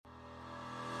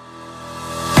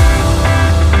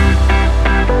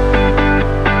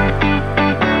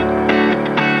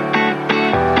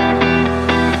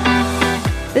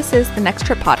This is the Next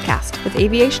Trip podcast with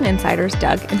aviation insiders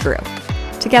Doug and Drew.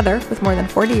 Together, with more than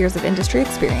 40 years of industry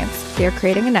experience, they are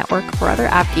creating a network for other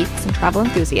av geeks and travel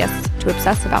enthusiasts to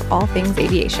obsess about all things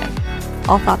aviation.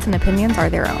 All thoughts and opinions are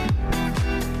their own.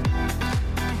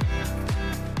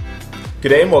 Good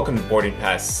day and welcome to Boarding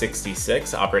Pass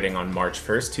 66, operating on March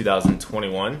 1st,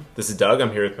 2021. This is Doug.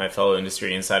 I'm here with my fellow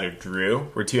industry insider,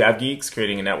 Drew. We're two av geeks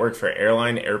creating a network for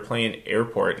airline, airplane,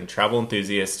 airport, and travel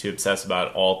enthusiasts to obsess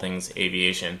about all things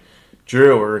aviation.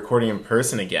 Drew, we're recording in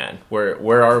person again.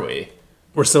 Where are we?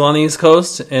 We're still on the East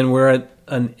Coast, and we're at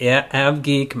an av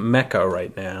geek mecca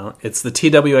right now. It's the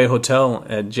TWA hotel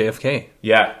at JFK.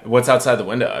 Yeah, what's outside the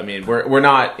window? I mean, we're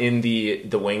not in the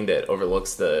wing that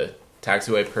overlooks the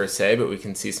taxiway per se, but we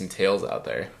can see some tails out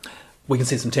there. We can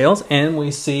see some tails, and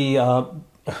we see we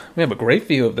have a great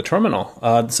view of the terminal.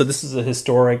 So this is a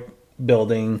historic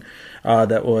building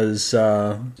that was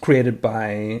created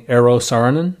by Eero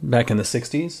Saarinen back in the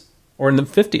 60s. Or in the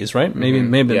 50s, right? Maybe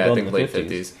been built in the late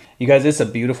 50s. You guys, it's a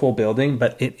beautiful building,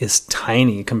 but it is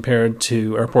tiny compared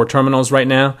to airport terminals right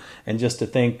now. And just to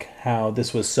think how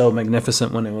this was so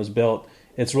magnificent when it was built,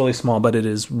 it's really small, but it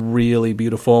is really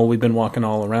beautiful. We've been walking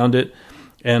all around it.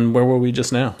 And where were we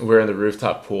just now? We're in the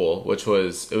rooftop pool, it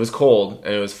was cold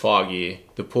and it was foggy.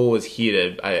 The pool was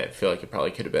heated. I feel like it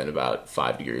probably could have been about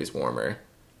 5 degrees warmer,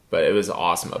 but it was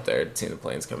awesome up there seeing the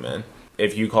planes come in.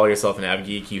 If you call yourself an av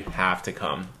geek, you have to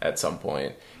come at some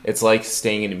point. It's like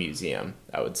staying in a museum,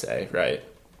 I would say, right?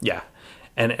 Yeah.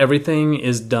 And everything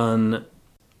is done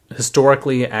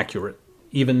historically accurate,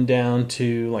 even down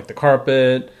to like the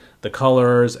carpet, the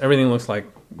colors, everything looks like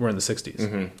we're in the 60s.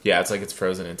 Mm-hmm. Yeah, it's like it's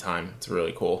frozen in time. It's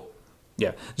really cool.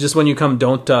 Yeah. Just when you come,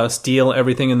 don't steal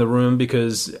everything in the room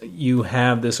because you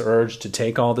have this urge to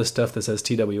take all this stuff that says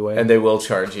TWA. And they will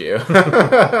charge you.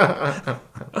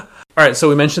 All right, so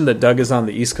we mentioned that Doug is on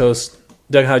the East Coast.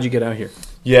 Doug, how'd you get out here?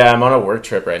 Yeah, I'm on a work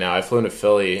trip right now. I flew into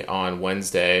Philly on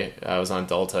Wednesday. I was on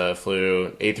Delta, flew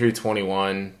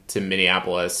A321 to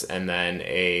Minneapolis, and then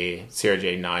a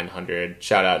CRJ 900.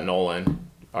 Shout out Nolan,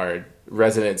 our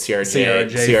resident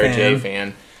CRJ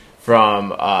fan from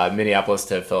Minneapolis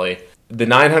to Philly. The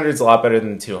 900 is a lot better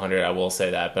than the 200, I will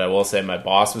say that. But I will say my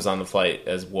boss was on the flight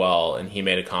as well, and he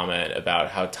made a comment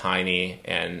about how tiny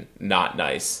and not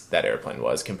nice that airplane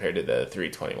was compared to the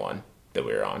 321 that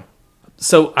we were on.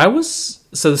 So the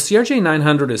CRJ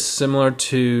 900 is similar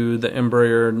to the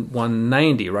Embraer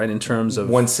 190, right? In terms of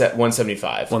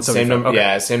 175. 175. Same number, okay.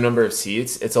 Yeah, same number of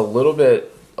seats. It's a little bit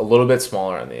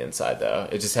smaller on the inside, though.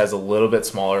 It just has a little bit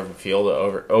smaller of a feel.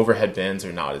 The overhead bins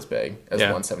are not as big as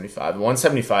 175. The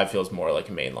 175 feels more like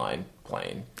a mainline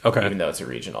plane, even though it's a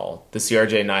regional. The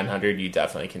CRJ 900, you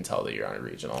definitely can tell that you're on a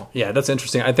regional. Yeah, that's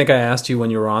interesting. I think I asked you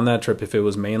when you were on that trip if it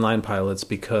was mainline pilots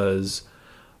because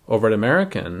over at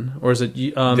American, or is it?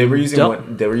 They were using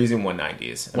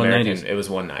 190s. American, 190s. It was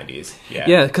 190s.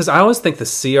 Yeah, because I always think the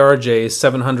CRJ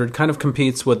 700 kind of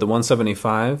competes with the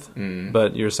 175,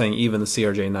 but you're saying even the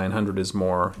CRJ 900 is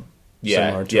more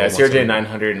similar to CRJ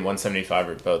 900 and 175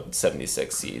 are both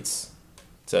 76 seats,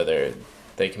 so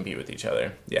they compete with each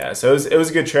other. Yeah, so it was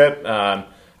a good trip. I'm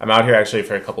out here actually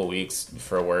for a couple of weeks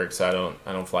for work, so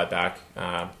I don't fly back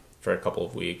for a couple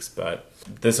of weeks, but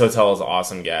this hotel is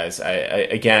awesome, guys.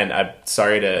 I'm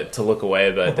sorry to look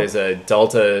away, but there's a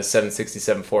Delta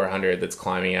 767-400 that's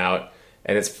climbing out,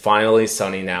 and it's finally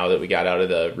sunny now that we got out of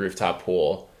the rooftop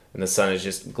pool, and the sun is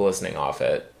just glistening off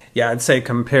it. Yeah, I'd say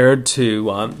compared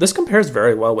to this compares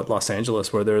very well with Los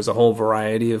Angeles, where there's a whole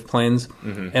variety of planes,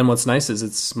 and what's nice is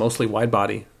it's mostly wide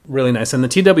body, really nice. And the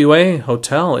TWA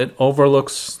hotel, it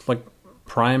overlooks like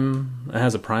it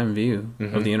has a prime view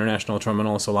of the international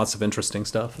terminal, so lots of interesting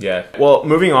stuff. Yeah. Well,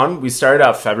 moving on, we started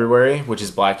out February, which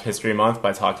is Black History Month,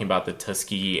 by talking about the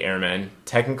Tuskegee Airmen.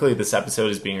 Technically, this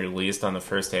episode is being released on the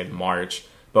first day of March,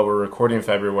 but we're recording in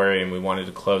February, and we wanted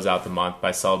to close out the month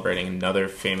by celebrating another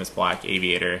famous black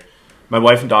aviator. My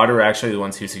wife and daughter were actually the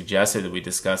ones who suggested that we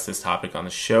discuss this topic on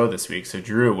the show this week. So,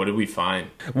 Drew, what did we find?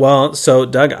 Well, so,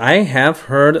 Doug, I have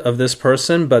heard of this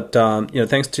person, but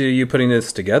thanks to you putting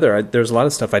this together, there's a lot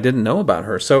of stuff I didn't know about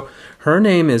her. So, her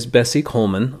name is Bessie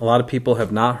Coleman. A lot of people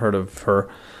have not heard of her,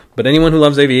 but anyone who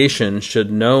loves aviation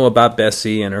should know about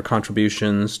Bessie and her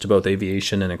contributions to both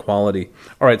aviation and equality.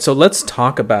 All right, so let's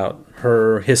talk about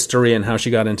her history and how she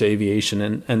got into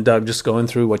aviation. And Doug, just going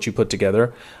through what you put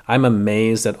together, I'm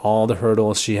amazed at all the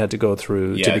hurdles she had to go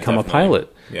through to become a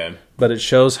pilot. Yeah. But it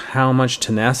shows how much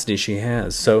tenacity she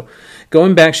has. So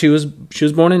going back, she was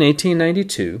born in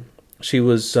 1892. She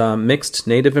was mixed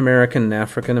Native American and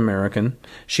African American.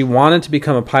 She wanted to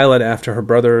become a pilot after her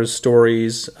brother's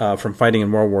stories from fighting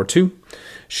in World War II.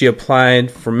 She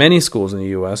applied for many schools in the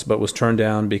U.S., but was turned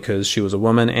down because she was a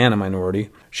woman and a minority.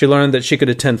 She learned that she could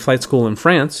attend flight school in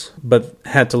France, but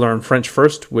had to learn French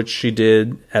first, which she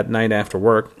did at night after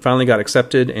work. Finally got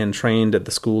accepted and trained at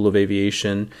the School of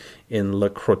Aviation in Le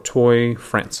Crotoy,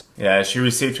 France. Yeah, she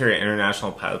received her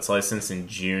international pilot's license in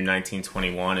June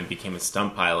 1921 and became a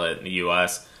stunt pilot in the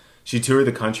U.S. She toured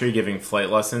the country giving flight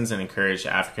lessons and encouraged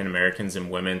African Americans and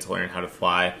women to learn how to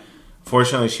fly.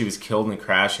 Fortunately, she was killed in a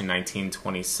crash in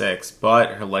 1926,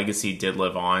 but her legacy did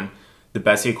live on. The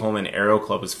Bessie Coleman Aero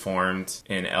Club was formed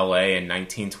in LA in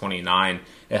 1929.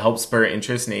 It helped spur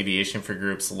interest in aviation for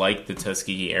groups like the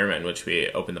Tuskegee Airmen, which we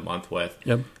opened the month with.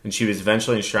 Yep. And she was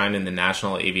eventually enshrined in the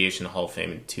National Aviation Hall of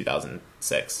Fame in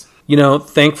 2006. You know,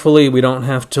 thankfully, we don't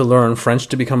have to learn French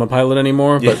to become a pilot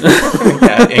anymore. But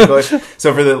yeah, English.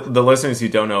 So for the listeners who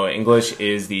don't know, English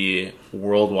is the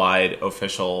worldwide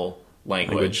official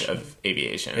language of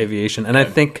aviation. And I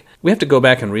think we have to go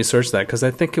back and research that because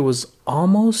I think it was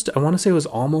almost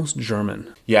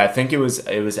German. Yeah, I think it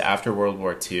was after World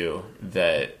War II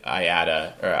that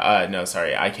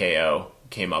ICAO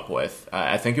came up with.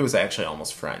 I think it was actually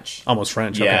almost French. Yeah,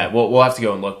 okay. We'll have to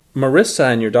go and look.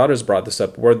 Marissa and your daughters brought this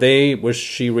up. Was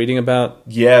she reading about?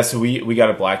 Yeah, so we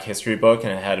got a Black History book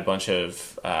and it had a bunch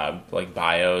of like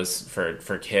bios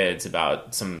for kids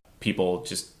about some people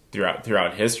just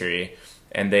throughout history,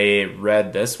 and they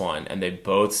read this one and they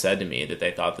both said to me that they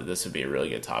thought that this would be a really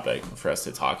good topic for us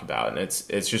to talk about. And it's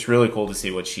just really cool to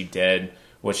see what she did,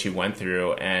 what she went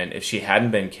through, and if she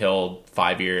hadn't been killed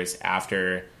 5 years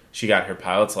after she got her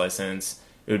pilot's license,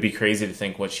 it would be crazy to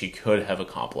think what she could have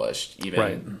accomplished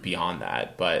even beyond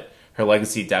that. But her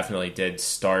legacy definitely did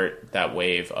start that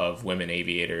wave of women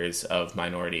aviators, of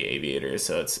minority aviators,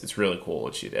 so it's really cool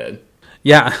what she did.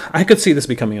 Yeah, I could see this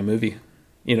becoming a movie.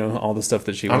 You know, all the stuff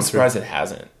that she went through. I'm surprised it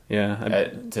hasn't. Yeah.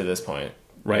 To this point.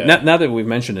 Right. Yeah. Now that we've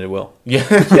mentioned it, it will.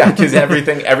 Yeah, because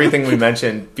everything we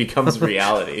mentioned becomes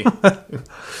reality.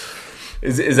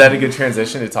 Is that a good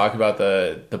transition to talk about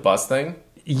the bus thing?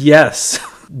 Yes.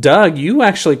 Doug, you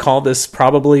actually called this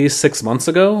probably 6 months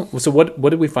ago. So what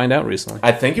did we find out recently?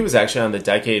 I think it was actually on the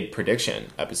Decade Prediction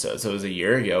episode, so it was a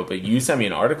year ago. But you sent me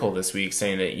an article this week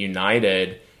saying that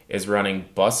United is running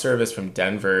bus service from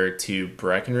Denver to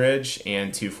Breckenridge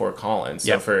and to Fort Collins.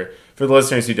 So for the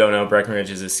listeners who don't know, Breckenridge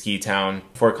is a ski town.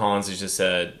 Fort Collins is just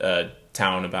a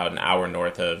town about an hour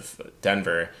north of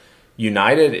Denver.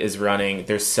 United is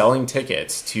they're selling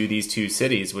tickets to these two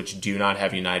cities which do not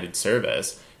have United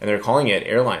service, and they're calling it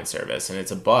airline service, and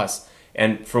it's a bus.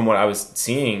 And from what I was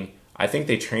seeing, I think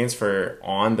they transfer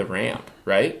on the ramp,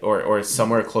 right? Or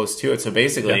somewhere close to it. So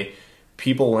basically,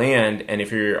 people land, and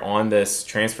if you're on this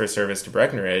transfer service to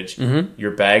Breckenridge, your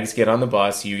bags get on the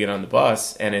bus, you get on the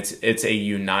bus, and it's a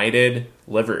United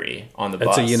livery on the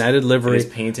bus. It's a United livery.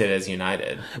 It's painted as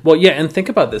United. Well, yeah, and think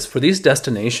about this. For these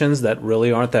destinations that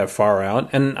really aren't that far out,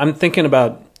 and I'm thinking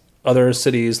about other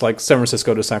cities like San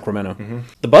Francisco to Sacramento,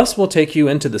 the bus will take you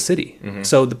into the city.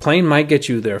 So the plane might get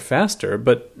you there faster,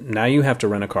 but now you have to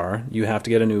rent a car, you have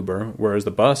to get an Uber, whereas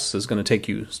the bus is going to take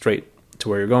you straight to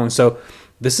where you're going. So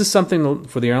this is something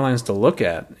for the airlines to look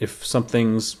at if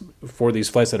something's for these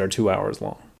flights that are 2 hours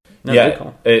long.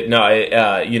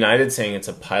 United's saying it's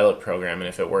a pilot program, and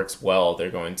if it works well,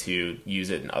 they're going to use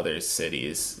it in other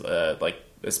cities, like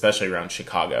especially around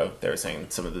Chicago. They were saying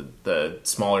some of the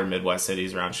smaller Midwest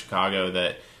cities around Chicago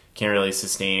that can't really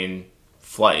sustain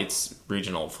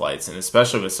regional flights, and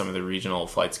especially with some of the regional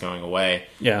flights going away.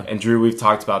 Yeah. And Drew, we've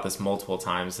talked about this multiple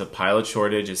times. The pilot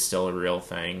shortage is still a real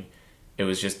thing. It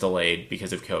was just delayed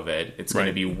because of COVID. It's going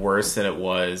to be worse than it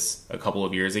was a couple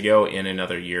of years ago in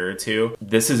another year or two.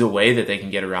 This is a way that they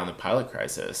can get around the pilot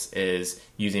crisis, is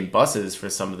using buses for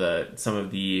some of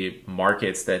the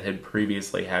markets that had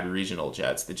previously had regional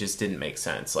jets that just didn't make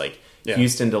sense, like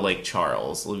Houston to Lake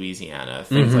Charles, Louisiana,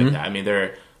 things like that. I mean, there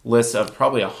are lists of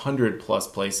probably 100+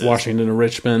 places. Washington to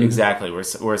Richmond. Exactly,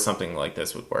 where something like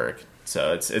this would work.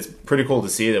 So it's pretty cool to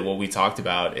see that what we talked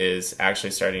about is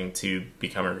actually starting to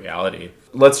become a reality.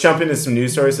 Let's jump into some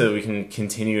news stories so that we can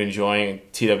continue enjoying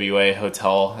TWA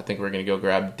Hotel. I think we're going to go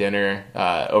grab dinner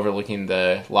overlooking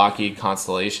the Lockheed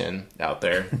Constellation out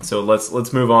there. So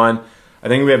let's move on. I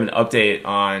think we have an update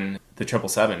on the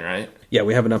 777, right? Yeah,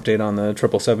 we have an update on the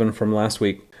 777 from last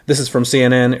week. This is from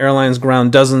CNN. Airlines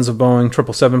ground dozens of Boeing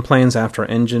 777 planes after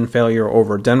engine failure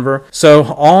over Denver. So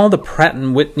all the Pratt &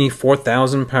 Whitney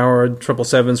 4,000-powered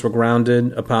 777s were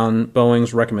grounded upon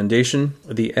Boeing's recommendation.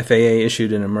 The FAA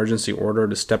issued an emergency order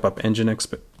to step up engine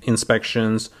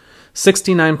inspections.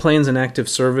 69 planes in active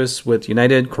service with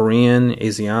United, Korean,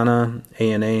 Asiana,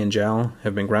 ANA, and JAL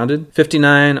have been grounded.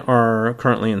 59 are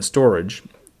currently in storage.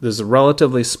 there's a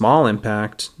relatively small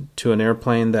impact to an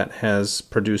airplane that has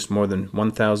produced more than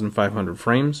 1,500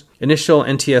 frames. Initial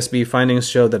NTSB findings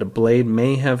show that a blade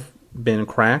may have been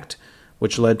cracked,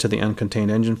 which led to the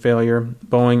uncontained engine failure.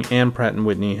 Boeing and Pratt &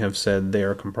 Whitney have said they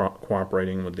are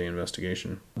cooperating with the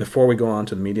investigation. Before we go on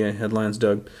to the media headlines,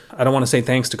 Doug, I don't want to say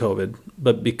thanks to COVID,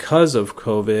 but because of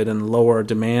COVID and lower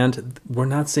demand, we're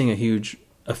not seeing a huge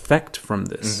effect from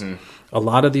this. Mm-hmm. A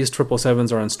lot of these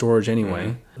 777s are in storage anyway.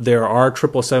 Mm-hmm. There are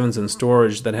 777s in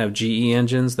storage that have GE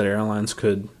engines that airlines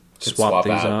could swap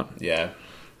these out. Yeah.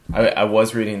 I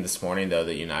was reading this morning, though,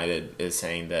 that United is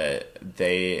saying that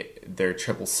their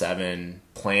 777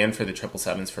 plan for the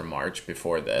 777s for March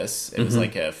before this, it was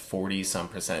like a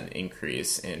 40-some%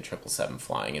 increase in 777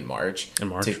 flying in March.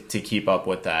 To keep up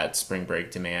with that spring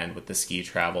break demand, with the ski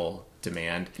travel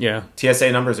demand. Yeah.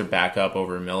 TSA numbers are back up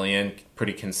over 1 million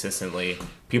pretty consistently.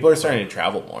 People are starting to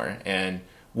travel more, and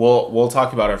we'll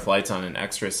talk about our flights on an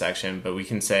extra section, but we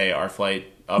can say our flight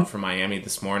up from Miami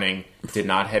this morning did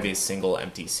not have a single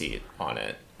empty seat on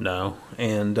it. No,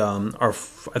 and I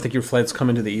think your flights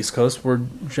coming to the East Coast were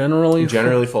generally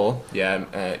full. Yeah,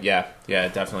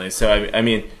 definitely. So I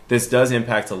mean, this does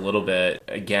impact a little bit.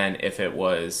 Again, if it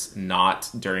was not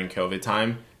during COVID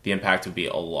time, the impact would be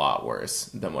a lot worse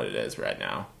than what it is right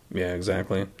now. Yeah,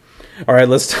 exactly. All right,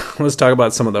 let's talk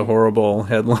about some of the horrible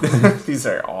headlines. These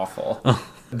are awful.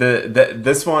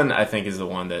 This one, I think, is the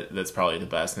one that's probably the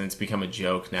best, and it's become a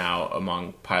joke now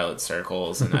among pilot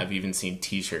circles, and I've even seen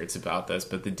T-shirts about this,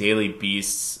 but the Daily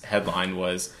Beast's headline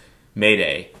was,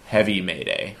 Mayday, heavy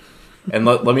Mayday. And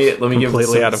let me give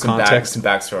some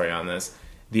backstory on this.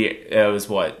 It was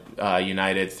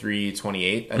United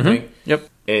 328, I think? Yep.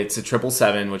 It's a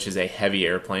 777, which is a heavy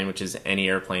airplane, which is any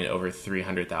airplane over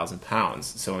 300,000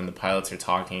 pounds. So when the pilots are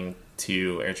talking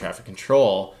to air traffic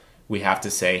control, we have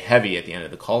to say heavy at the end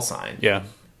of the call sign. Yeah.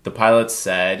 The pilots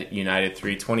said United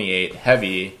 328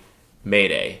 heavy,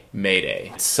 Mayday,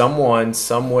 Mayday. Someone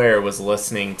somewhere was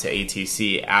listening to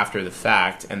ATC after the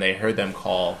fact, and they heard them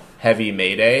call heavy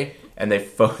Mayday, and they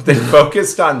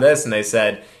focused on this, and they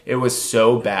said it was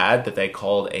so bad that they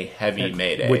called a heavy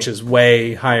Mayday. Which is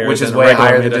way higher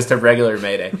than just a regular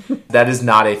Mayday. That is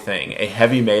not a thing. A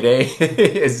heavy Mayday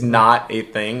is not a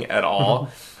thing at all,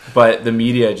 but the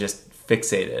media just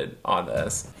fixated on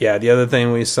this. Yeah, the other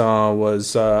thing we saw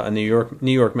was a New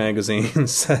York magazine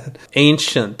said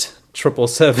ancient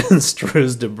 777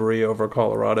 strews debris over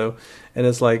Colorado, and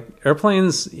it's like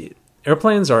airplanes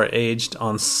are aged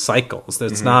on cycles.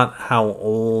 That's not how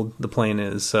old the plane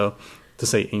is. So to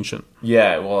say ancient.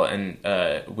 Yeah, well, and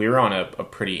we were on a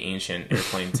pretty ancient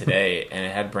airplane today, and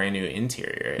it had brand new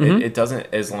interior. It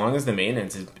doesn't, as long as the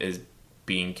maintenance is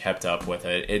being kept up with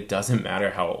it doesn't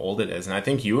matter how old it is. And I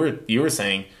think you were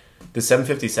saying the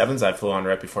 757s I flew on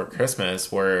right before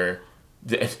Christmas were,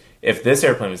 if this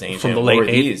airplane was ancient, from the late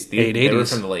 80s. They were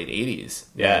 80s. from the late 80s.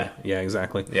 Yeah,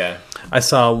 exactly. Yeah. I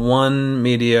saw one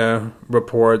media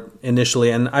report initially,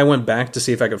 and I went back to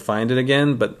see if I could find it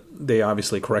again, but they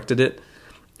obviously corrected it.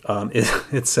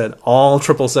 It said all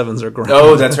 777s are grounded.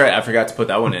 Oh, that's right. I forgot to put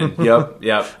that one in.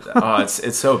 Yep. Oh,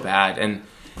 it's so bad. And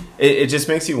it just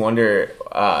makes you wonder,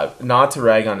 not to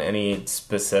rag on any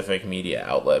specific media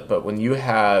outlet, but when you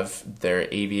have their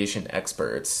aviation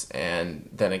experts and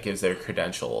then it gives their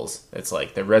credentials, it's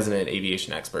like the resident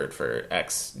aviation expert for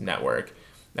X network,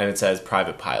 and it says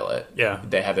private pilot. Yeah.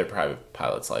 They have their private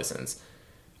pilot's license.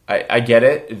 I get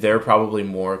it. They're probably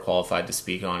more qualified to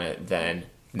speak on it than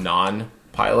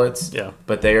non-pilots. Yeah.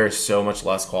 But they are so much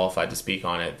less qualified to speak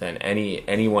on it than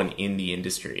anyone in the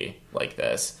industry like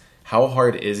this. How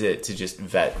hard is it to just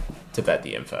vet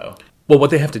the info? Well, what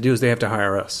they have to do is they have to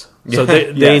hire us. So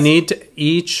they need to,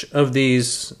 each of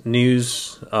these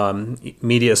news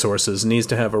media sources needs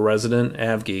to have a resident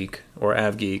AvGeek or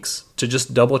AvGeeks to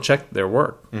just double check their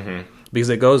work. Mm-hmm. Because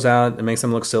it goes out, it makes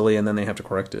them look silly, and then they have to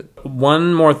correct it.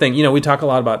 One more thing, we talk a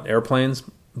lot about airplanes,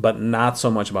 but not so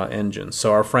much about engines.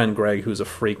 So our friend Greg, who's a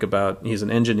freak he's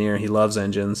an engineer, he loves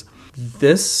engines.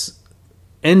 This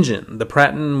engine, the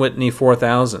Pratt & Whitney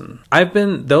 4000,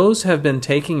 those have been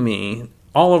taking me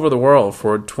all over the world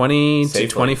for 20 to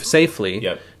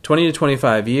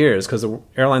 25 years, because the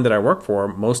airline that I work for,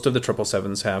 most of the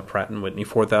 777s have Pratt & Whitney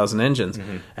 4000 engines,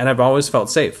 and I've always felt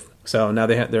safe. So now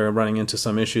they're running into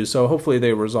some issues, so hopefully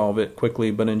they resolve it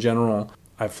quickly, but in general,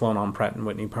 I've flown on Pratt &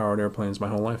 Whitney powered airplanes my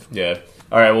whole life. Yeah.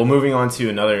 All right, well, moving on to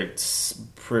another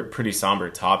pretty somber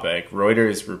topic.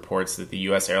 Reuters reports that the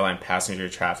U.S. airline passenger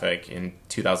traffic in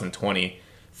 2020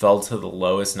 fell to the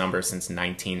lowest number since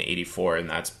 1984, and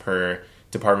that's per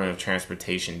Department of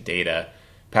Transportation data.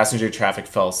 Passenger traffic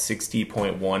fell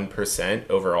 60.1%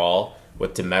 overall,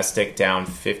 with domestic down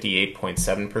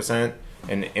 58.7%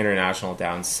 and international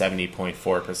down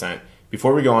 70.4%.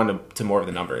 Before we go on to more of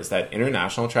the numbers, that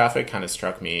international traffic kind of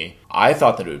struck me. I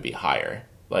thought that it would be higher,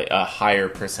 like a higher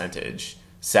percentage.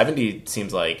 70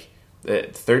 seems like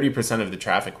 30% of the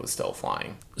traffic was still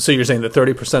flying. So you're saying that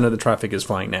 30% of the traffic is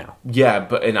flying now? Yeah,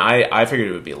 and I figured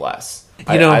it would be less.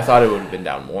 I thought it would have been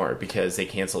down more because they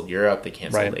canceled Europe, they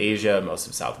canceled Asia, most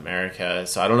of South America.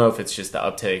 So I don't know if it's just the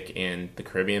uptick in the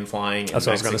Caribbean flying, in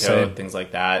Mexico, things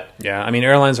like that. Yeah, I mean,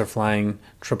 airlines are flying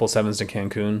 777s to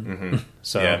Cancun,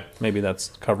 so maybe that's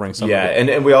covering some of it. Yeah,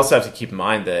 and we also have to keep in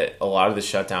mind that a lot of the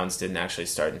shutdowns didn't actually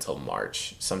start until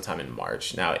March, sometime in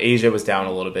March. Now, Asia was down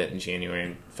a little bit in January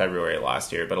and February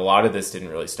last year, but a lot of this didn't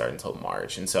really start until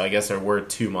March. And so I guess there were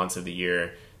 2 months of the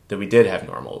year that we did have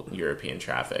normal European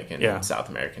traffic and South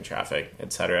American traffic,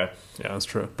 etc. Yeah, that's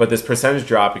true. But this percentage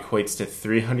drop equates to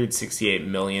 368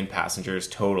 million passengers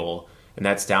total, and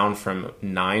that's down from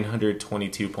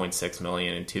 922.6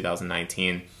 million in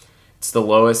 2019. It's the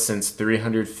lowest since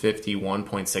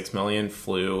 351.6 million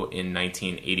flew in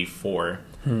 1984.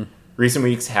 Recent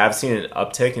weeks have seen an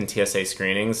uptick in TSA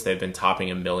screenings. They've been topping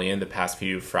 1 million the past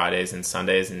few Fridays and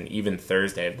Sundays, and even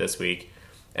Thursday of this week.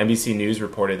 NBC News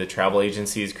reported that travel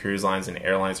agencies, cruise lines, and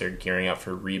airlines are gearing up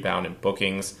for rebound in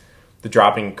bookings. The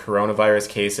dropping coronavirus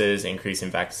cases, increasing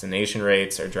vaccination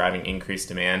rates are driving increased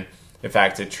demand. In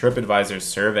fact, a TripAdvisor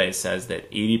survey says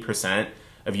that 80%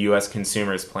 of U.S.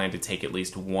 consumers plan to take at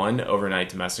least one overnight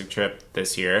domestic trip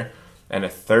this year, and a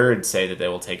third say that they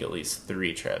will take at least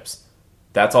 3 trips.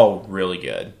 That's all really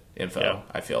good info,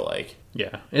 I feel like.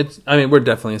 Yeah, we're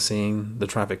definitely seeing the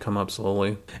traffic come up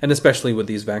slowly. And especially with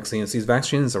these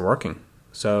vaccines are working.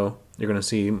 So you're going to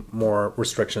see more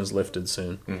restrictions lifted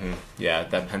soon. Yeah,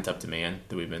 that pent-up demand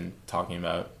that we've been talking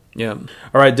about. Yeah.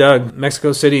 All right, Doug,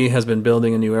 Mexico City has been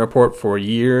building a new airport for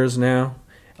years now.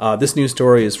 This news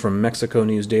story is from Mexico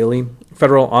News Daily.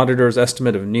 Federal auditors'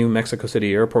 estimate of new Mexico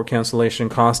City airport cancellation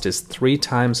cost is 3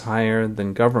 times higher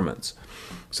than government's.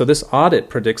 So this audit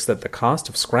predicts that the cost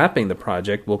of scrapping the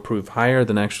project will prove higher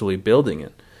than actually building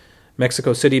it.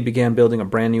 Mexico City began building a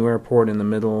brand new airport in the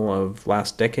middle of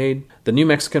last decade. The new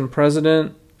Mexican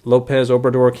president, López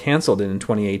Obrador, canceled it in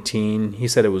 2018. He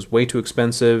said it was way too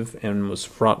expensive and was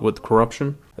fraught with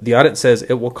corruption. The audit says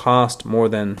it will cost more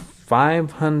than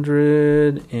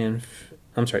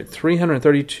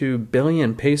 332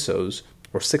 billion pesos,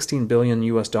 or $16 billion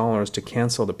US to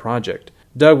cancel the project.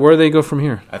 Doug, where do they go from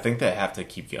here? I think they have to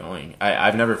keep going.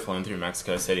 I've never flown through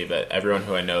Mexico City, but everyone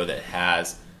who I know that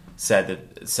has says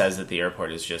that the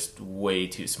airport is just way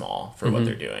too small for what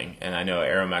they're doing. And I know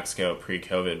Aeromexico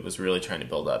pre-COVID was really trying to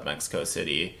build up Mexico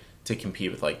City to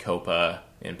compete with like Copa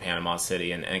in Panama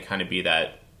City and kind of be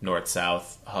that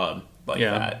north-south hub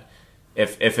that.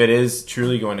 If it is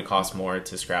truly going to cost more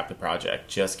to scrap the project,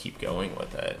 just keep going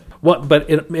with it. But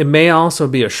it may also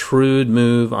be a shrewd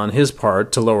move on his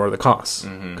part to lower the costs.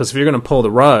 Because if you're going to pull the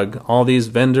rug, all these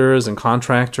vendors and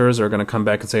contractors are going to come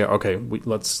back and say, okay,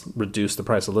 let's reduce the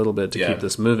price a little bit to keep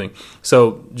this moving.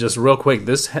 So just real quick,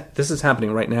 this is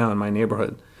happening right now in my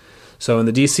neighborhood. So in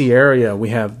the D.C. area,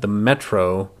 we have the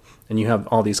Metro, and you have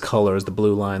all these colors, the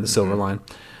blue line, the silver line.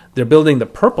 They're building the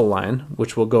purple line,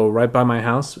 which will go right by my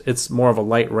house. It's more of a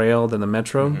light rail than the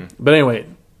Metro. But anyway,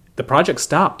 the project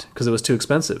stopped because it was too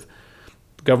expensive.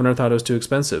 The governor thought it was too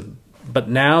expensive. But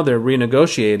now they're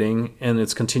renegotiating, and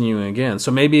it's continuing again.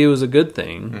 So maybe it was a good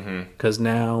thing because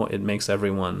now it makes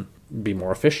everyone be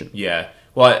more efficient. Yeah.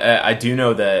 Well, I do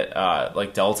know that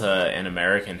like Delta and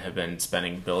American have been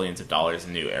spending billions of dollars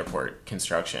in new airport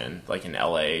construction, like in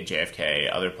LA,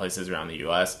 JFK, other places around the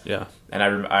U.S. Yeah. And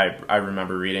I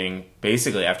remember reading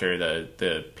basically after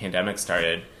the pandemic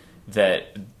started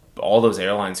that all those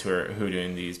airlines who are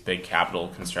doing these big capital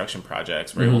construction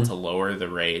projects were able to lower the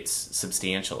rates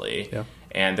substantially. Yeah.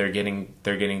 And they're getting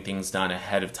things done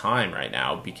ahead of time right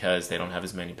now because they don't have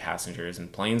as many passengers and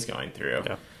planes going through.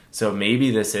 Yeah. So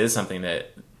maybe this is something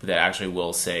that actually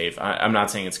will save. I'm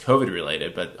not saying it's COVID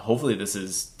related, but hopefully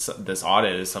this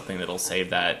audit is something that'll save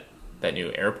that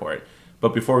new airport.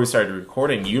 But before we started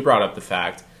recording, you brought up the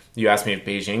fact, you asked me if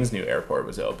Beijing's new airport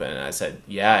was open, and I said,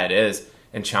 yeah, it is.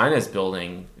 And China's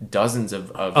building dozens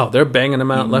of they're banging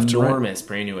them out left and right. Enormous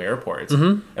brand new airports.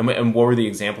 And what were the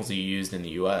examples you used in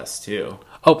the U.S. too?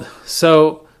 Oh,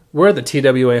 so we're at the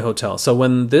TWA hotel. So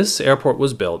when this airport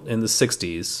was built in the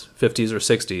 50s or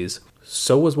 60s,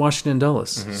 so was Washington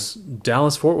Dulles.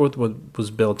 Dallas-Fort Worth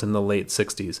was built in the late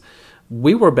 60s.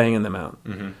 We were banging them out.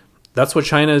 That's what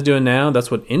China is doing now.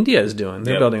 That's what India is doing.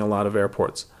 They're building a lot of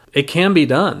airports. It can be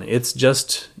done. It's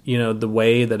just, the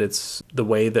way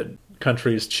that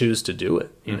countries choose to do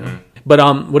it. But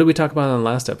what did we talk about on the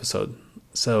last episode?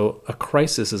 So a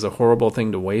crisis is a horrible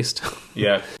thing to waste.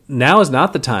 Yeah. Now is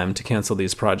not the time to cancel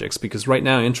these projects because right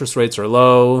now interest rates are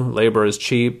low, labor is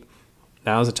cheap.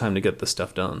 Now is the time to get this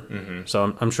stuff done. Mm-hmm.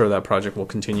 So I'm sure that project will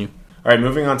continue. All right,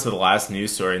 moving on to the last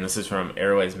news story, and this is from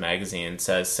Airways Magazine. It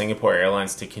says Singapore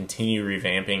Airlines to continue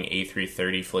revamping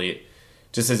A330 fleet.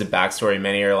 Just as a backstory,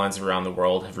 many airlines around the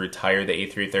world have retired the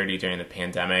A330 during the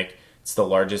pandemic. It's the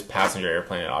largest passenger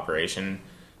airplane in operation.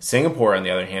 Singapore, on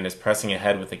the other hand, is pressing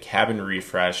ahead with a cabin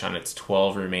refresh on its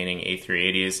 12 remaining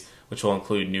A380s, which will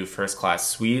include new first-class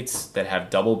suites that have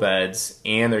double beds,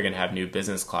 and they're going to have new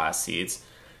business-class seats.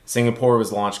 Singapore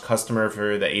was launched customer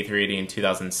for the A380 in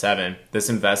 2007. This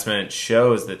investment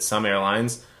shows that some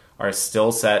airlines are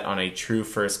still set on a true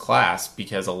first class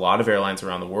because a lot of airlines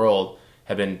around the world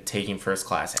have been taking first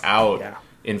class out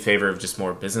in favor of just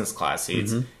more business class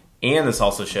seats. Mm-hmm. And this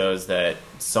also shows that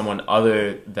someone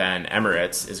other than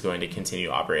Emirates is going to continue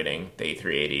operating the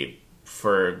A380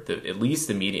 for at least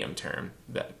the medium term.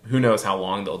 Who knows how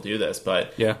long they'll do this,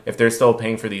 but if they're still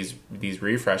paying for these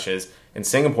refreshes, and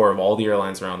Singapore, of all the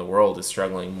airlines around the world, is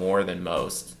struggling more than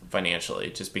most financially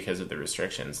just because of the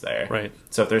restrictions there. Right.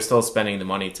 So if they're still spending the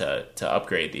money to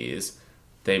upgrade these,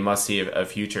 they must see a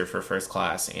future for first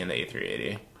class and the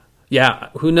A380. Yeah,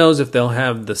 who knows if they'll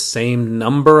have the same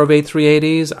number of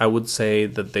A380s. I would say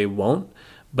that they won't,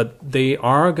 but they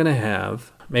are going to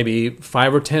have maybe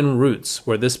 5 or 10 routes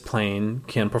where this plane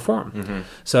can perform. Mm-hmm.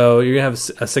 So you're going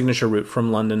to have a signature route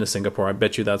from London to Singapore. I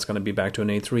bet you that's going to be back to an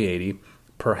A380.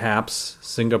 Perhaps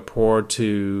Singapore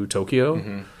to Tokyo.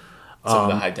 Mm-hmm. Some of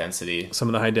the high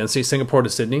density. Singapore to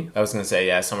Sydney. I was going to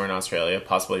say, somewhere in Australia,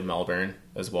 possibly Melbourne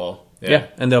as well. Yeah,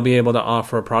 and they'll be able to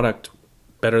offer a product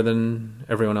better than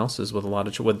everyone else's with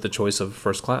with the choice of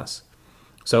first class.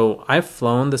 So I've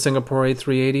flown the Singapore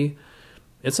A380.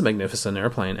 It's a magnificent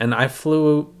airplane, and I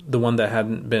flew the one that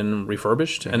hadn't been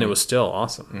refurbished, and it was still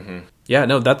awesome. Mm-hmm. Yeah,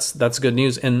 no, that's good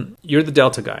news. And you're the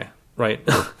Delta guy, right?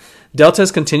 Delta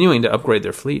is continuing to upgrade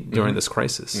their fleet during this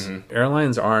crisis. Mm-hmm.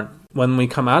 Airlines aren't. When we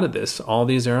come out of this, all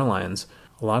these airlines,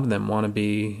 a lot of them want to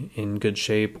be in good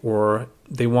shape, or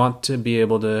they want to be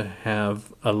able to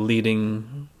have a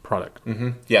leading product.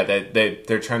 Mm-hmm. Yeah,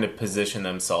 they're trying to position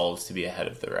themselves to be ahead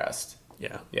of the rest.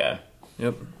 Yeah.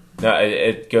 Yep. No,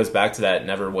 it goes back to that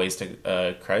never waste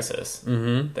a crisis.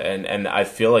 Mm-hmm. And I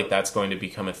feel like that's going to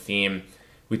become a theme.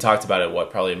 We talked about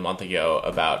it, probably a month ago,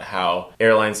 about how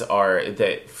airlines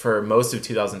for most of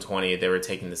 2020, they were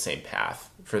taking the same path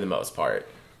for the most part.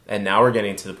 And now we're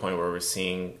getting to the point where we're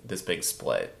seeing this big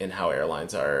split in how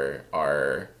airlines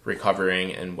are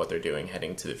recovering and what they're doing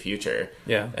heading to the future.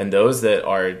 Yeah. And those that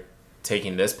are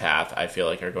taking this path, I feel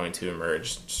like are going to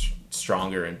emerge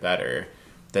stronger and better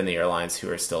than the airlines who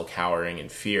are still cowering in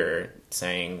fear,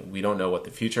 saying, we don't know what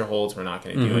the future holds. We're not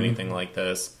going to do anything like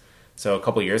this. So a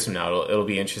couple of years from now, it'll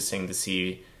be interesting to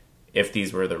see if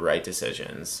these were the right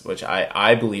decisions, which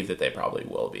I believe that they probably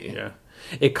will be. Yeah.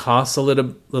 It costs a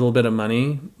little bit of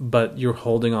money, but you're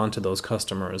holding on to those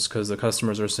customers because the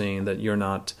customers are seeing that you're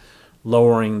not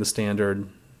lowering the standard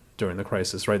during the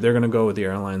crisis, right? They're going to go with the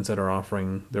airlines that are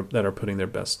putting their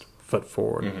best foot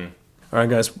forward. Mm-hmm. All right,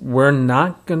 guys, we're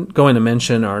not going to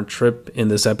mention our trip in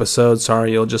this episode.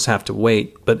 Sorry, you'll just have to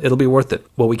wait, but it'll be worth it.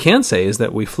 What we can say is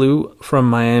that we flew from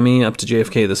Miami up to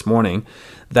JFK this morning.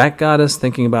 That got us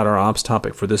thinking about our ops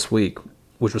topic for this week,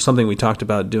 which was something we talked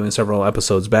about doing several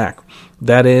episodes back.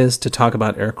 That is to talk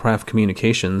about aircraft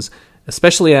communications,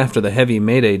 especially after the heavy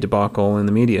Mayday debacle in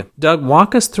the media. Doug,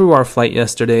 walk us through our flight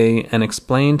yesterday and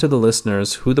explain to the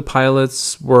listeners who the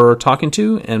pilots were talking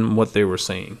to and what they were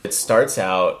saying. It starts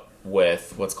out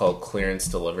with what's called clearance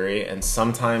delivery, and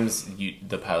sometimes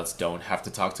the pilots don't have to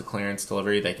talk to clearance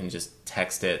delivery. They can just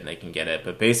text it and they can get it.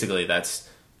 But basically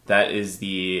that is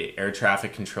the air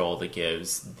traffic control that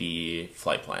gives the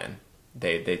flight plan.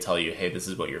 They tell you, hey, this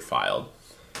is what you're filed.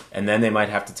 And then they might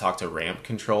have to talk to ramp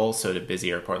control. So at a busy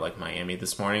airport like Miami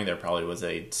this morning, there probably was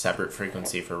a separate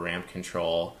frequency for ramp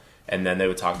control. And then they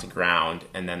would talk to ground,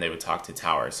 and then they would talk to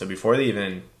tower. So before they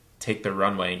even take the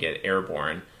runway and get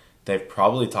airborne, they've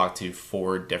probably talked to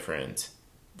 4 different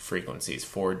frequencies,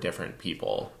 4 different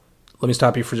people. Let me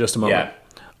stop you for just a moment.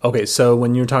 Yeah. Okay, so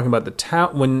when you're talking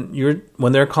about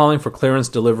when they're calling for clearance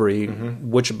delivery,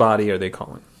 which body are they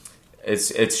calling?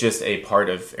 It's just a part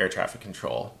of air traffic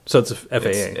control. So it's a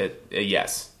FAA.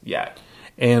 Yes, yeah.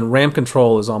 And ramp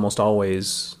control is almost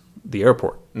always the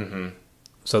airport. Mm-hmm.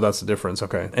 So that's the difference.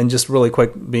 Okay. And just really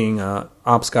quick, being an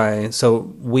ops guy,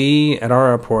 so we at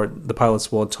our airport, the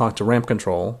pilots will talk to ramp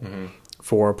control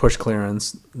for push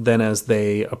clearance. Then as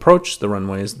they approach the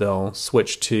runways, they'll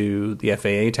switch to the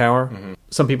FAA tower. Mm-hmm.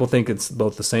 Some people think it's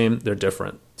both the same. They're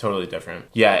different. Totally different.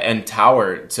 Yeah, and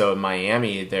tower, so in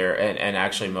Miami, and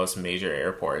actually most major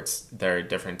airports, there are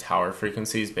different tower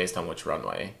frequencies based on which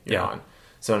runway you're on.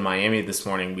 So in Miami this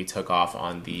morning, we took off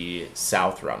on the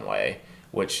south runway,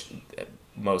 which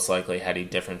most likely had a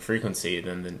different frequency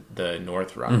than the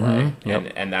north runway. Mm-hmm.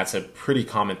 Yep. And that's a pretty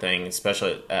common thing,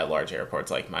 especially at large airports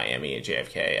like Miami,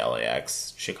 JFK,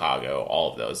 LAX, Chicago,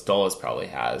 all of those. Dulles probably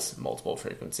has multiple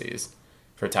frequencies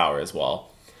for tower as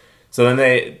well. So then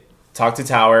they talk to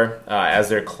tower. As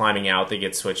they're climbing out, they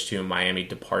get switched to Miami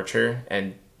departure.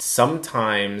 And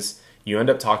sometimes you end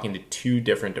up talking to two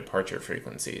different departure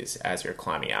frequencies as you're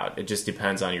climbing out. It just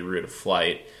depends on your route of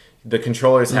flight. The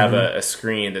controllers have a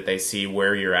screen that they see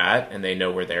where you're at, and they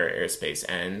know where their airspace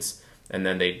ends, and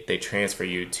then they transfer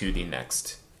you to the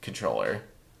next controller.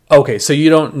 Okay, so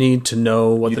you don't need to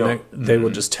know what they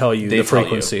will just tell you the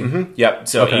frequency. Mm-hmm. Yep.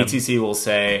 So ATC will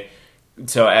say,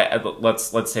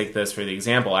 let's take this for the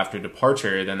example. After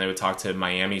departure, then they would talk to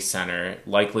Miami Center,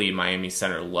 likely Miami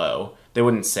Center low. They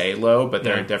wouldn't say low, but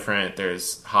there are different.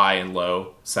 There's high and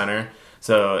low center.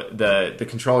 So the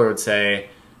controller would say,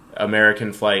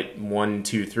 American flight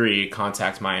 123,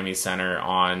 contact Miami Center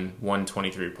on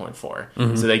 123.4.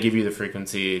 Mm-hmm. So they give you the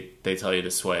frequency, they tell you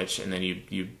to switch, and then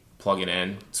you plug it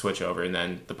in, switch over, and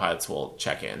then the pilots will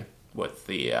check in with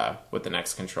the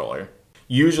next controller.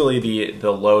 Usually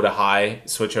the low to high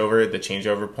switchover, the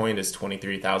changeover point is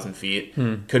 23,000 feet.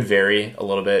 Could vary a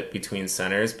little bit between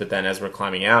centers, but then as we're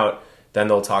climbing out, then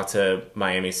they'll talk to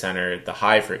Miami Center, the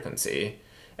high frequency.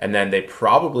 And then they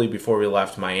probably, before we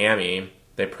left Miami,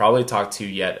 they probably talked to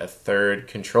yet a third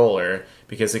controller,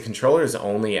 because the controller is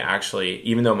only actually,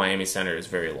 even though Miami Center is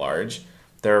very large,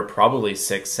 there are probably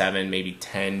 6, 7, maybe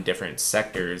 10 different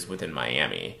sectors within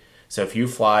Miami. So if you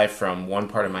fly from one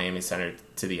part of Miami Center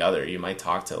to the other, you might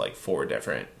talk to like 4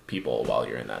 different people while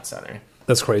you're in that center.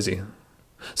 That's crazy.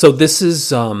 So this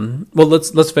is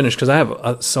let's finish, because I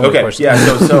have so many questions.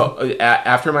 Yeah. So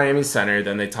after Miami Center,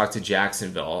 then they talked to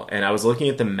Jacksonville, and I was looking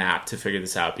at the map to figure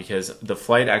this out, because the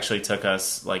flight actually took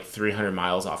us like 300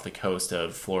 miles off the coast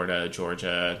of Florida,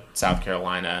 Georgia, South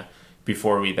Carolina,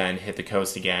 before we then hit the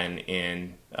coast again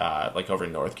in over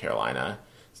North Carolina,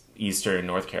 eastern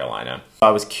North Carolina.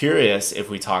 I was curious if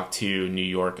we talked to New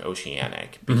York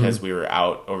Oceanic, because we were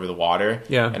out over the water.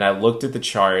 Yeah. And I looked at the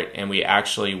chart, and we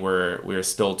actually were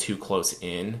still too close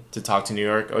in to talk to New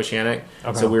York Oceanic.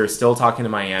 Okay. So we were still talking to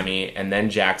Miami and then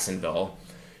Jacksonville.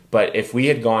 But if we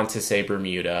had gone to, say,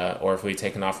 Bermuda, or if we'd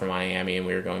taken off from Miami and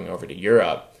we were going over to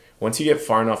Europe, once you get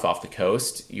far enough off the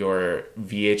coast, your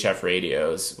VHF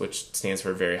radios, which stands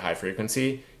for very high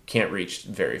frequency, can't reach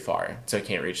very far. So it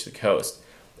can't reach the coast.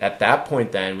 At that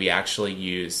point, then, we actually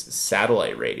use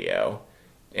satellite radio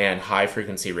and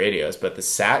high-frequency radios, but the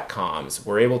SATCOMs,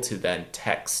 we're able to then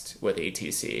text with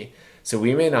ATC. So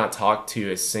we may not talk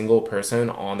to a single person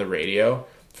on the radio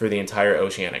for the entire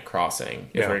oceanic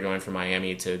crossing. If we're going from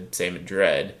Miami to, say,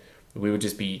 Madrid, we would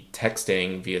just be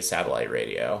texting via satellite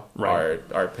radio,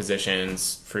 our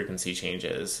positions, frequency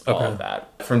changes, all of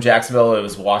that. From Jacksonville, it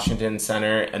was Washington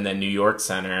Center and then New York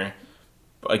Center.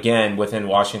 Again, within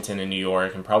Washington and New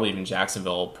York, and probably even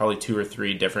Jacksonville, probably 2 or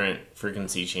 3 different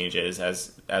frequency changes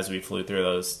as we flew through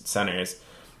those centers.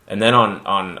 And then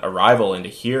on arrival into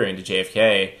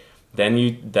JFK,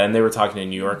 then they were talking to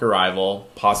New York arrival,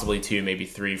 possibly 2, maybe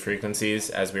 3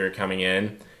 frequencies as we were coming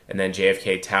in, and then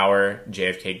JFK tower,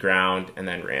 JFK ground, and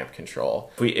then ramp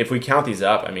control. If we count these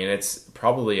up, I mean, it's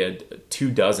probably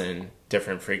 24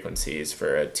 different frequencies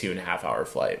for a 2.5-hour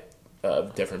flight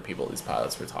of different people these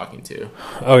pilots were talking to.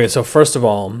 Okay, so first of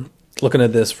all, looking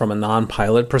at this from a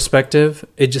non-pilot perspective,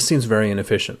 it just seems very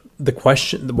inefficient. The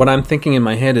question, what I'm thinking in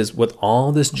my head is, with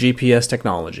all this GPS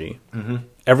technology,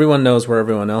 everyone knows where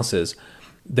everyone else is.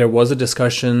 There was a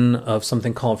discussion of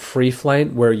something called free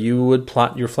flight, where you would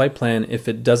plot your flight plan. If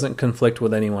it doesn't conflict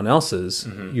with anyone else's,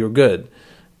 you're good.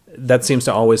 That seems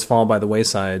to always fall by the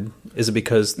wayside. Is it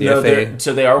because the FAA?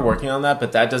 So they are working on that,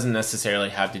 but that doesn't necessarily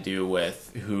have to do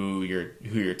with who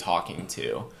you're talking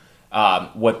to.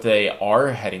 What they are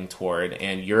heading toward,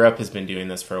 and Europe has been doing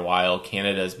this for a while,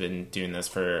 Canada has been doing this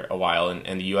for a while,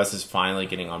 and the U.S. is finally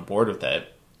getting on board with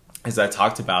it, is I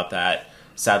talked about that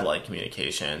satellite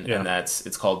communication, and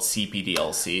it's called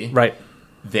CPDLC. Right.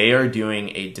 They are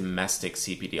doing a domestic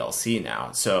CPDLC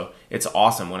now. So it's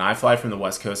awesome. When I fly from the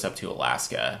West Coast up to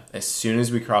Alaska, as soon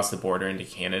as we cross the border into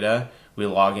Canada, we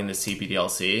log into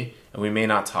CPDLC, and we may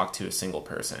not talk to a single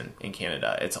person in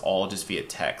Canada. It's all just via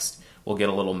text. We'll get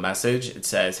a little message. It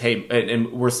says, hey,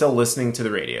 and we're still listening to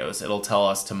the radios. It'll tell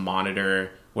us to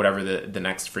monitor whatever the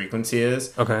next frequency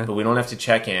is. Okay. But we don't have to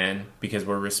check in because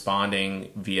we're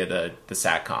responding via the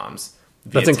SATCOMs.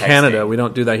 That's in Canada. We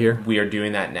don't do that here. We are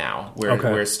doing that now.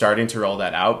 We're starting to roll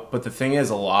that out. But the thing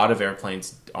is, a lot of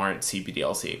airplanes aren't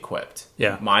CBDLC equipped.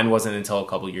 Yeah. Mine wasn't until a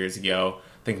couple years ago.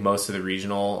 I think most of the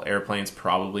regional airplanes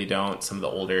probably don't. Some of the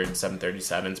older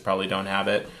 737s probably don't have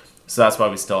it. So that's why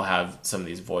we still have some of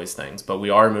these voice things. But we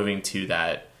are moving to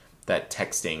that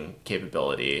texting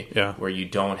capability where you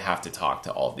don't have to talk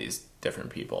to all of these different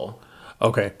people.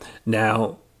 Okay.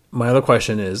 Now, my other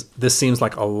question is, this seems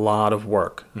like a lot of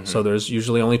work. Mm-hmm. So there's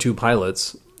usually only 2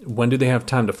 pilots. When do they have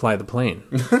time to fly the plane?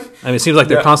 I mean, it seems like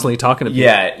they're constantly talking to people.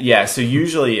 Yeah. So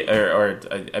usually,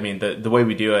 the way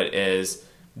we do it is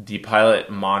the pilot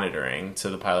monitoring, so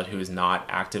the pilot who is not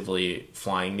actively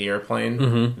flying the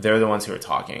airplane, they're the ones who are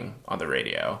talking on the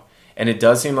radio. And it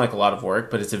does seem like a lot of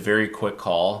work, but it's a very quick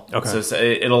call. Okay. So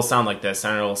it'll sound like this.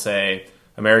 And it'll say,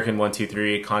 American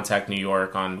 123, contact New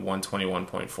York on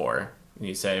 121.4. And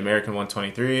you say, American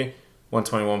 123,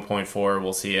 121.4,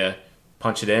 we'll see you.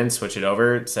 Punch it in, switch it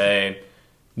over, say,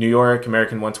 New York,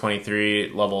 American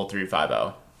 123, level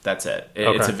 350. That's it.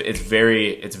 It's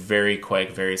very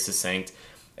quick, very succinct.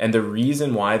 And the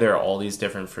reason why there are all these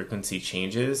different frequency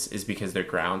changes is because they're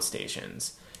ground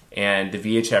stations. And the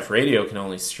VHF radio can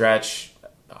only stretch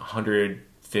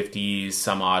 150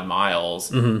 some odd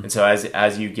miles. Mm-hmm. And so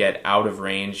as you get out of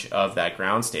range of that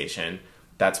ground station,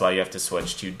 that's why you have to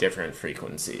switch to different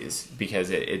frequencies, because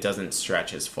it doesn't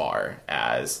stretch as far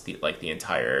as the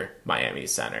entire Miami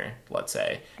Center, let's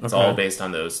say. It's all based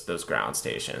on those ground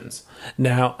stations.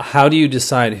 Now, how do you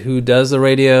decide who does the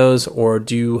radios, or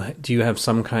do you have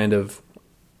some kind of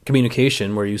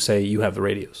communication where you say you have the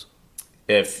radios?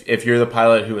 If you're the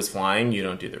pilot who is flying, you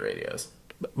don't do the radios.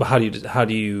 But how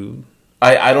do you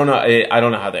I don't know. I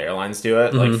don't know how the airlines do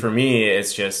it. Mm-hmm. Like for me,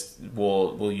 it's just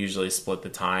we'll usually split the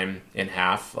time in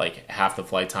half. Like half the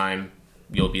flight time,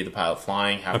 you'll be the pilot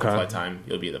flying. Half the flight time,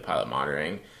 you'll be the pilot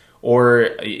monitoring. Or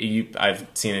I've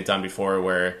seen it done before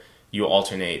where you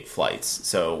alternate flights.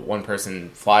 So one person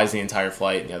flies the entire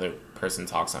flight, and the other person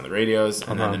talks on the radios,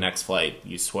 and then the next flight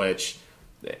you switch.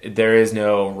 There is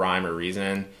no rhyme or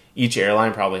reason. Each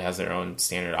airline probably has their own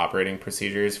standard operating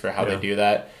procedures for how they do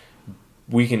that.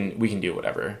 We can do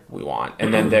whatever we want.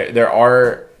 And then there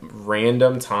are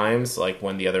random times, like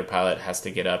when the other pilot has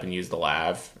to get up and use the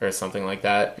lav or something like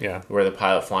that, where the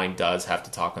pilot flying does have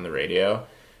to talk on the radio.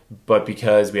 But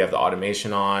because we have the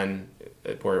automation on,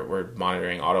 we're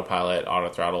monitoring autopilot, auto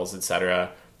throttles,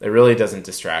 etc., it really doesn't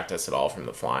distract us at all from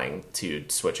the flying to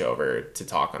switch over to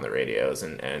talk on the radios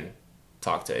and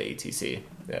talk to ATC.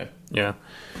 Yeah.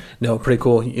 No, pretty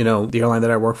cool. You know, the airline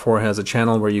that I work for has a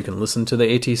channel where you can listen to the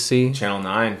ATC. Channel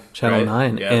 9. Channel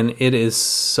 9. Yeah. And it is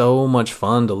so much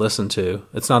fun to listen to.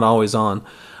 It's not always on.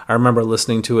 I remember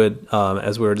listening to it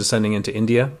as we were descending into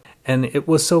India. And it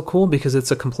was so cool because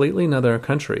it's a completely another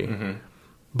country. Mm-hmm.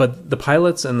 But the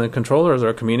pilots and the controllers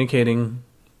are communicating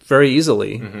very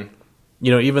easily. Mm-hmm.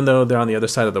 You know, even though they're on the other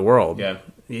side of the world. Yeah.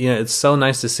 You know, it's so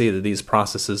nice to see that these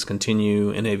processes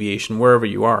continue in aviation wherever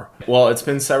you are. Well, it's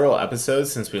been several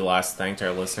episodes since we last thanked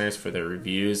our listeners for their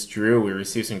reviews. Drew, we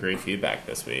received some great feedback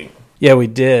this week. Yeah, we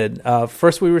did.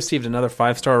 First, we received another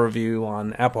 5-star review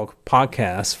on Apple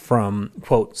Podcasts from,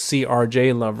 quote,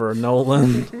 CRJ lover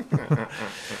Nolan.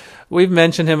 We've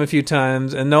mentioned him a few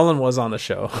times, and Nolan was on the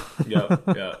show.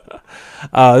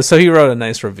 So he wrote a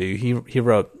nice review. He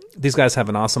wrote, "These guys have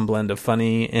an awesome blend of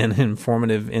funny and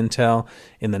informative intel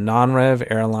in the non-rev,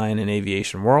 airline, and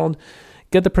aviation world.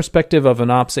 Get the perspective of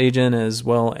an ops agent as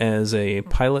well as a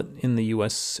pilot in the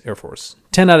U.S. Air Force.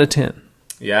 10 out of 10.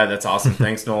 Yeah, that's awesome.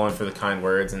 Thanks, Nolan, for the kind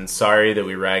words. And sorry that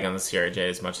we rag on the CRJ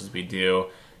as much as we do.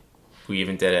 We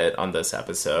even did it on this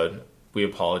episode. We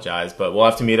apologize, but we'll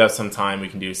have to meet up sometime. We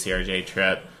can do a CRJ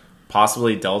trip.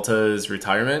 Possibly Delta's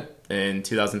retirement in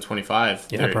 2025.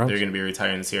 Yeah, they're going to be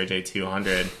retiring the CRJ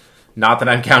 200. Not that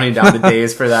I'm counting down the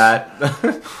days for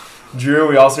that. Drew,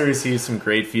 we also received some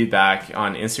great feedback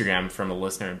on Instagram from a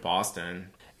listener in Boston.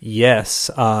 Yes.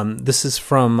 This is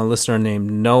from a listener named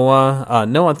Noah.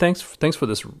 Noah, thanks for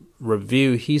this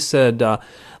review. He said,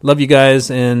 love you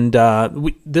guys. And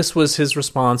this was his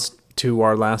response to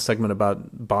our last segment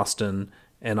about Boston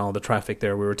and all the traffic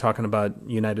there. We were talking about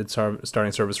United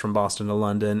starting service from Boston to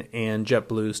London and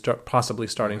JetBlue possibly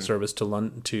starting service to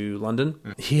London.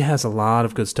 Mm-hmm. He has a lot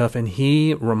of good stuff, and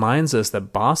he reminds us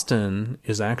that Boston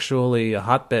is actually a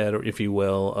hotbed, if you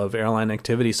will, of airline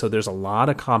activity. So there's a lot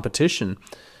of competition.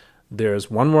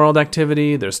 There's One World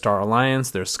activity, there's Star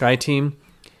Alliance, there's SkyTeam.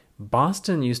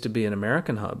 Boston used to be an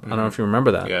American hub. Mm-hmm. I don't know if you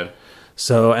remember that. Yeah.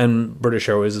 So, and British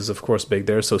Airways is, of course, big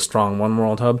there, so strong One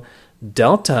World hub.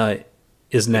 Delta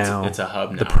is now it's a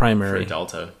hub now the primary for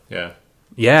Delta. Yeah.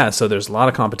 Yeah, so there's a lot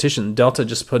of competition. Delta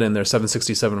just put in their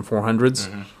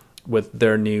 767-400s with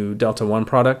their new Delta One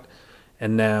product,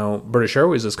 and now British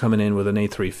Airways is coming in with an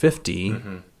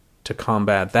A350 to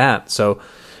combat that. So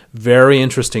very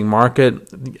interesting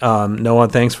market. Noah,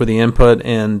 thanks for the input,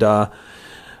 and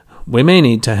we may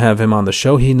need to have him on the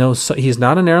show. He knows he's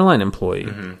not an airline employee,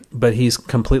 but he's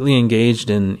completely engaged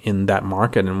in that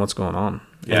market and what's going on.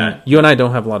 Yeah, and you and I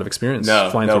don't have a lot of experience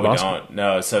flying through Boston. No, we don't.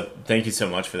 No, so thank you so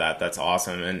much for that. That's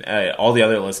awesome. And all the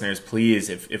other listeners, please,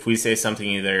 if we say something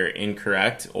either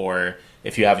incorrect or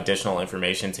if you have additional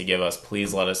information to give us,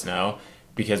 please let us know,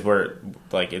 because we're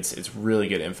like it's really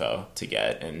good info to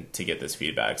get and to get this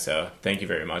feedback. So thank you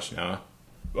very much, Noah.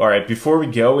 All right, before we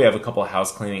go, we have a couple of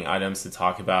house cleaning items to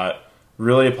talk about.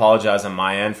 Really apologize on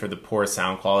my end for the poor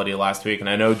sound quality last week, and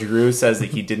I know Drew says that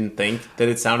he didn't think that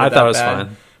it sounded that bad. I thought it was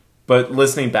fine. But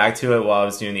listening back to it while I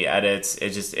was doing the edits,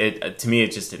 to me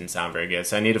it just didn't sound very good.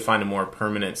 So I need to find a more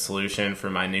permanent solution for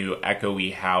my new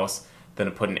echoey house than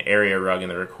to put an area rug in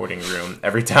the recording room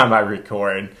every time I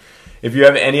record. If you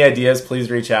have any ideas, please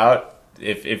reach out.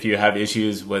 If you have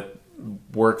issues with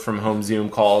work from home Zoom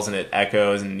calls and it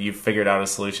echoes and you've figured out a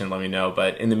solution, let me know.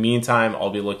 But in the meantime,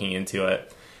 I'll be looking into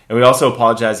it. And we also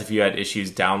apologize if you had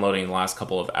issues downloading the last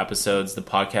couple of episodes. The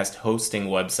podcast hosting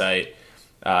website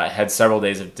had several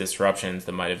days of disruptions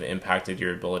that might have impacted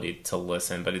your ability to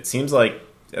listen. But it seems like,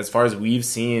 as far as we've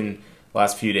seen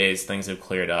last few days, things have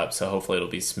cleared up. So hopefully it'll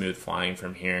be smooth flying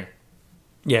from here.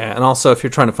 Yeah, and also if you're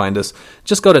trying to find us,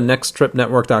 just go to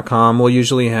nexttripnetwork.com. We'll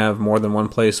usually have more than one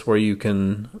place where you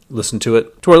can listen to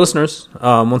it. To our listeners,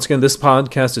 once again, this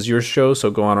podcast is your show,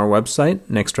 so go on our website,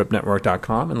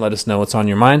 nexttripnetwork.com, and let us know what's on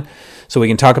your mind so we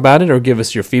can talk about it or give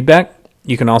us your feedback.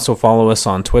 You can also follow us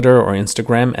on Twitter or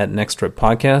Instagram at Next Trip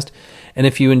Podcast. And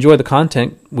if you enjoy the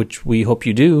content, which we hope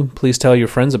you do, please tell your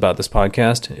friends about this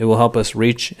podcast. It will help us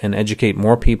reach and educate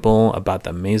more people about the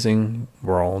amazing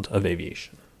world of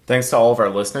aviation. Thanks to all of our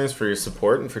listeners for your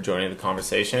support and for joining the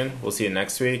conversation. We'll see you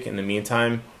next week. In the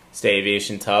meantime, stay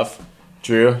aviation tough.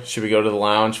 Drew, should we go to the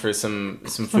lounge for some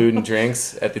food and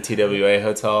drinks at the TWA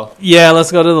hotel? Yeah,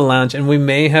 let's go to the lounge, and we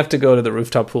may have to go to the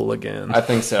rooftop pool again. I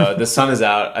think so. The sun is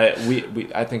out.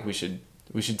 I think we should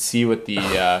see what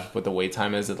the wait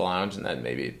time is at the lounge, and then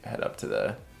maybe head up to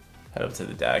the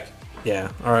deck.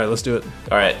 Yeah. All right, let's do it.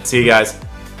 All right. See you guys.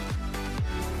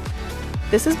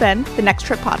 This has been the Next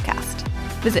Trip Podcast.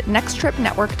 Visit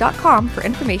nexttripnetwork.com for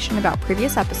information about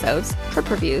previous episodes, trip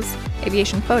reviews,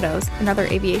 aviation photos, and other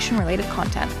aviation-related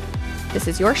content. This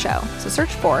is your show, so search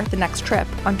for The Next Trip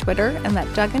on Twitter and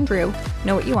let Doug and Drew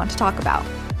know what you want to talk about.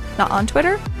 Not on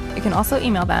Twitter? You can also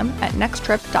email them at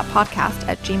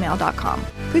nexttrip.podcast@gmail.com.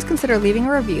 Please consider leaving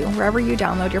a review wherever you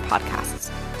download your podcasts.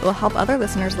 It will help other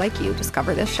listeners like you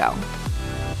discover this show.